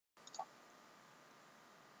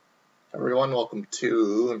Everyone, welcome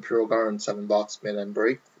to Imperial Garden 7-box mid-end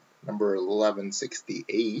break, number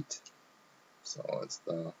 1168. So it's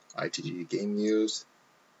the ITG game use,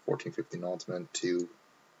 14-15 Ultimate to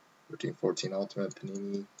 13-14 Ultimate,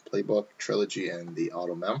 Panini, Playbook, Trilogy, and the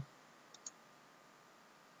Auto MEM.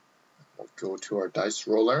 We'll go to our dice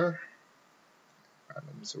roller.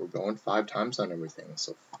 So we're going 5 times on everything,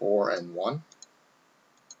 so 4 and 1.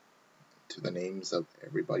 To the names of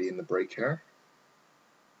everybody in the break here.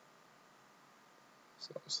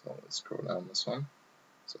 So let's scroll down this one.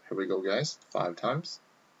 So here we go, guys. 5 times.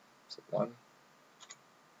 So 1,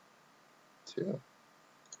 2,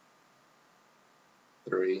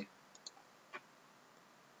 3,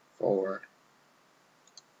 4,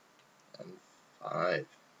 and 5. So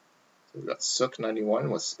we've got Sook 91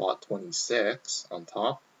 with spot 26 on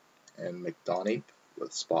top, and McDonough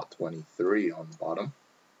with spot 23 on the bottom.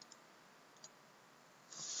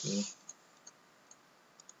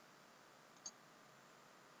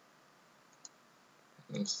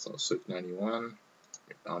 And so Sook 91,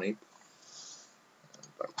 McDonough. And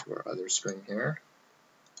back to our other screen here.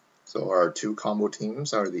 So our 2 combo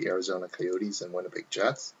teams are the Arizona Coyotes and Winnipeg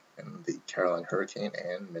Jets, and the Carolina Hurricane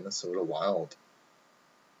and Minnesota Wild.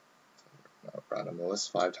 So we're going to add the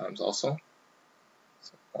list 5 times also.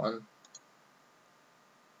 So 1,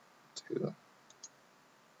 2,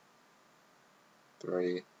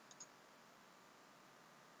 3,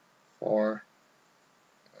 4,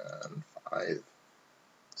 and 5.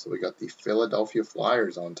 So we got the Philadelphia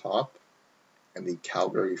Flyers on top, and the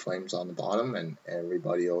Calgary Flames on the bottom, and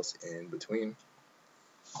everybody else in between.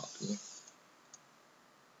 Copy.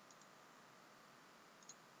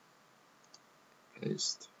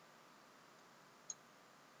 Paste.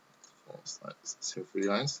 Let's here for you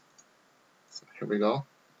guys. So here we go.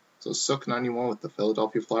 So Sook 91 with the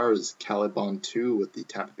Philadelphia Flyers, Caliban 2 with the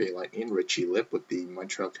Tampa Bay Lightning, Richie Lip with the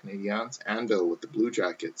Montreal Canadiens, Ando with the Blue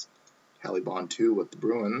Jackets, Caliban 2 with the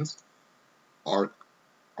Bruins,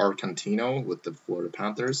 Arcantino with the Florida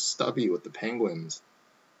Panthers, Stubby with the Penguins,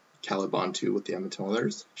 Caliban 2 with the Edmonton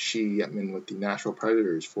Oilers, Shea Yetman with the Nashville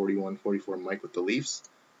Predators, 41-44 Mike with the Leafs,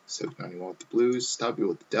 Sook 91 with the Blues, Stubby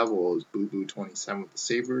with the Devils, Boo Boo 27 with the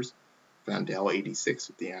Sabres, Vandal 86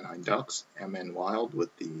 with the Anaheim Ducks, MN Wild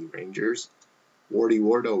with the Rangers, Wardy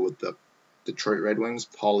Wardo with the Detroit Red Wings,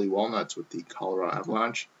 Paulie Walnuts with the Colorado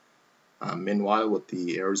Avalanche, Min Wild with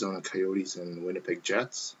the Arizona Coyotes and Winnipeg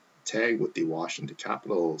Jets, Tag with the Washington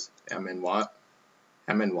Capitals, MN Wild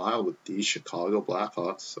with the Chicago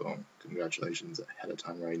Blackhawks, so congratulations ahead of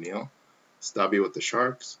time, right, Neil. Stubby with the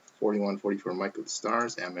Sharks, 41-44 Mike with the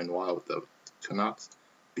Stars, MN Wild with the Canucks,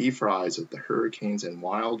 B-Fries with the Hurricanes and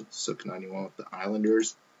Wild, Sook 91 with the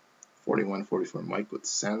Islanders, 41-44 Mike with the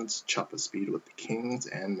Sens, Choppa Speed with the Kings,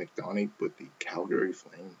 and McDonough with the Calgary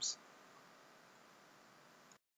Flames.